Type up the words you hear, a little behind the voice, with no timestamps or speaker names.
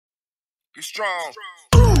Be strong.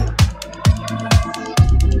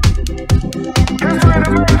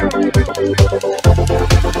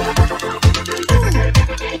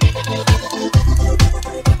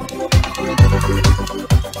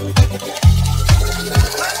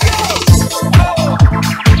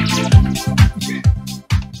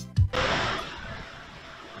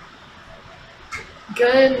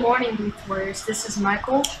 Good morning, Youth Warriors. This is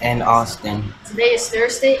Michael and Austin. Today is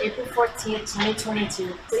Thursday, April 14th,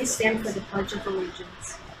 2022. Please stand for the Pledge of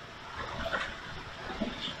Allegiance.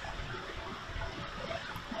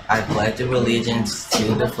 I pledge allegiance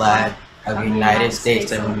to the flag of the United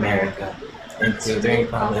States of America and to the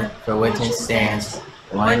republic for which it stands,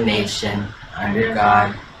 one nation, under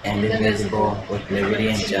God, indivisible, with liberty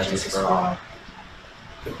and justice for all.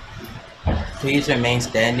 Please remain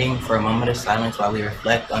standing for a moment of silence while we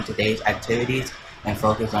reflect on today's activities and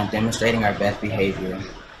focus on demonstrating our best behavior.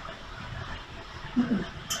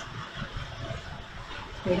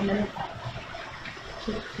 Wait a minute.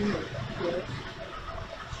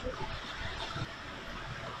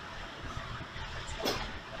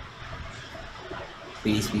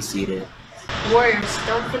 Please be seated. Warriors,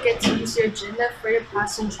 don't forget to use your agenda for your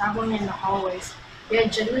class and traveling in the hallways. Your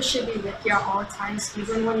agenda should be with you at all times,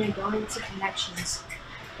 even when you're going to connections.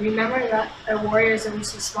 Remember that a warrior is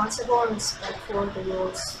always responsible and respectful of the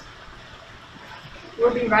rules.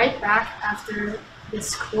 We'll be right back after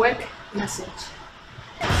this quick message.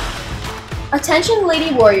 Attention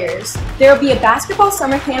Lady Warriors, there will be a basketball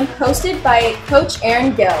summer camp hosted by Coach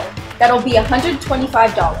Aaron Gill that'll be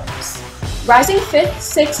 $125. Rising 5th,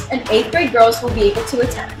 6th, and 8th grade girls will be able to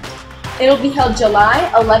attend. It'll be held July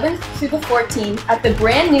 11th through the 14th at the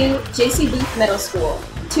brand new J.C. Booth Middle School,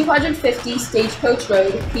 250 Stagecoach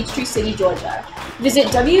Road, Peachtree City, Georgia. Visit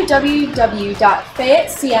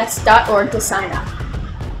www.fayettecs.org to sign up.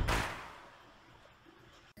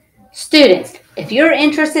 Students, if you're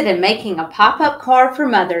interested in making a pop-up card for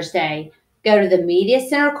Mother's Day, go to the Media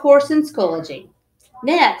Center course in Schoology.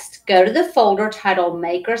 Next, go to the folder titled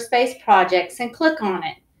Makerspace Projects and click on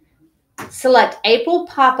it. Select April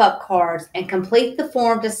pop-up cards and complete the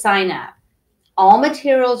form to sign up. All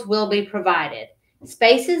materials will be provided.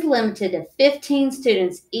 Space is limited to 15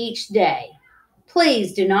 students each day.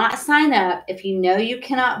 Please do not sign up if you know you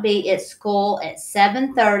cannot be at school at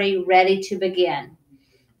 7:30 ready to begin.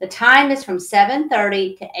 The time is from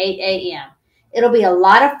 7:30 to 8 a.m. It'll be a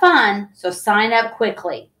lot of fun, so sign up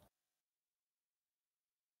quickly.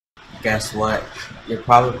 Guess what? You're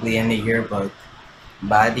probably in the yearbook.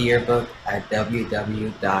 Buy the yearbook at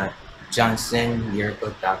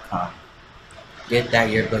www.johnsonyearbook.com. Get that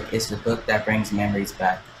yearbook. It's the book that brings memories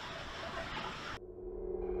back.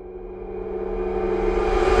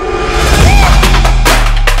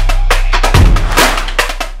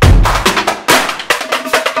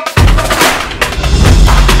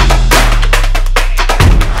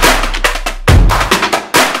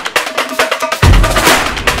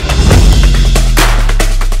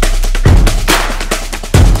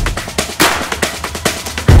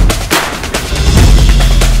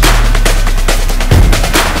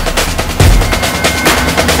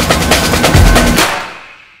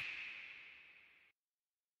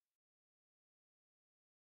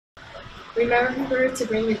 Remember to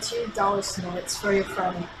bring your $2 notes for your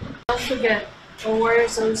friend. Don't forget, a warrior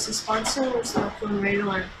is always responsible and respectful and ready to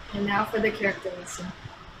learn. And now for the character lesson.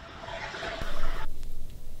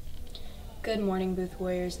 Good morning, Booth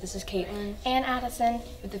Warriors. This is Caitlin and Addison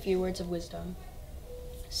with a few words of wisdom.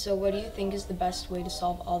 So what do you think is the best way to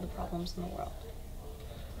solve all the problems in the world?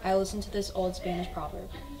 I listened to this old Spanish proverb.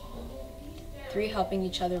 3 helping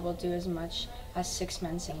each other will do as much as 6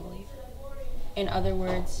 men singly. In other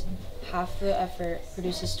words, half the effort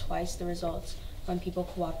produces twice the results when people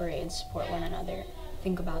cooperate and support one another.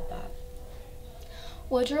 Think about that.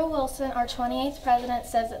 Woodrow Wilson, our 28th president,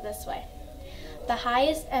 says it this way: the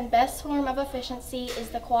highest and best form of efficiency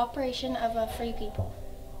is the cooperation of a free people.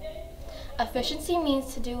 Efficiency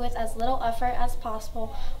means to do with as little effort as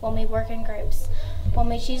possible when we work in groups. When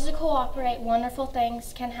we choose to cooperate, wonderful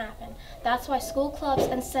things can happen. That's why school clubs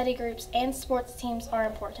and study groups and sports teams are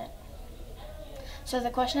important. So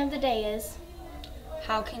the question of the day is,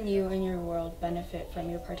 how can you and your world benefit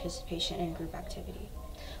from your participation in group activity?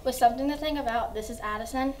 With something to think about, this is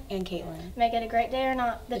Addison and Caitlin. Make it a great day or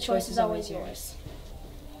not, the choice is always yours.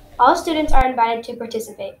 All students are invited to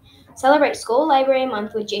participate. Celebrate School Library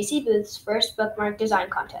Month with J.C. Booth's first bookmark design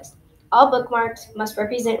contest. All bookmarks must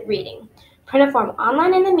represent reading. Print a form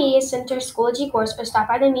online in the Media Center Schoology course or stop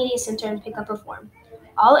by the Media Center and pick up a form.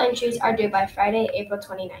 All entries are due by Friday, April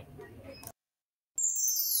 29th.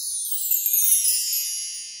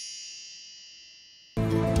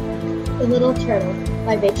 The Little Turtle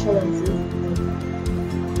by Rachel Lindsay.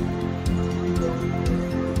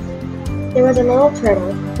 There was a little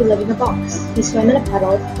turtle who lived in a box. He swam in a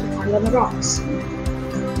puddle, he climbed on the rocks.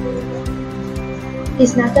 He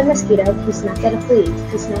snapped at a mosquito, he snapped at a flea,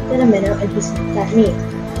 he snapped at a minnow, and he snapped at me.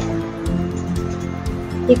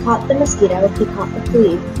 He caught the mosquito, he caught the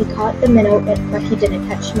flea, he caught the minnow, but he didn't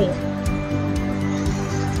catch me.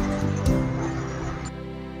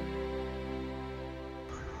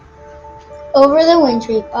 Over the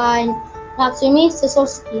Wintry by Natsumi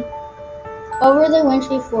Soseki. Over the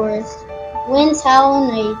wintry forest, winds howl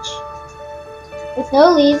and rage. With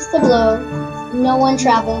no leaves to blow, no one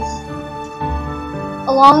travels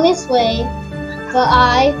along this way, but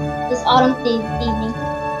this autumn evening.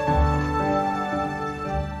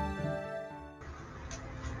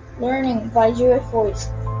 Learning by Judith Voice.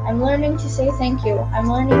 I'm learning to say thank you. I'm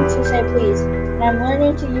learning to say please. And I'm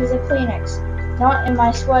learning to use a Kleenex, not in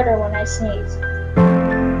my sweater when I sneeze.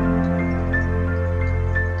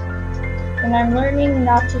 And I'm learning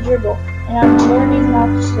not to dribble. And I'm learning not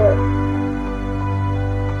to slur.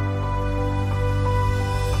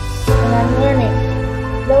 And I'm learning,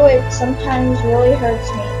 though it sometimes really hurts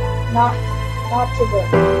me, not to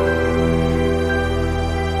burp.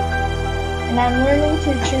 And I'm learning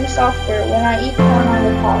to chew softer when I eat corn on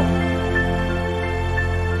the cob.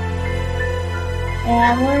 And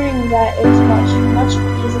I'm learning that it's much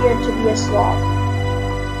easier to be a slob.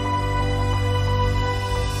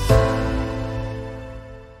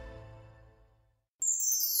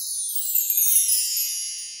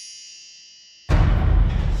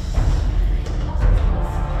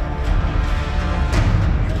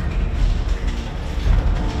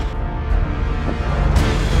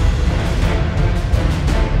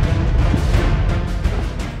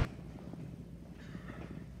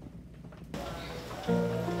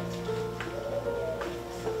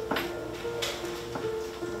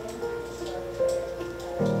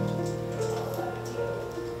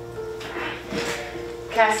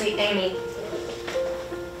 Cassie, Amy.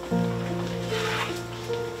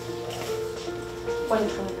 What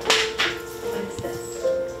is this?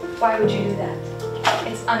 Why would you do that?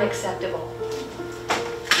 It's unacceptable.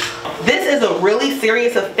 This is a really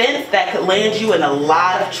serious offense that could land you in a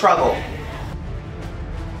lot of trouble.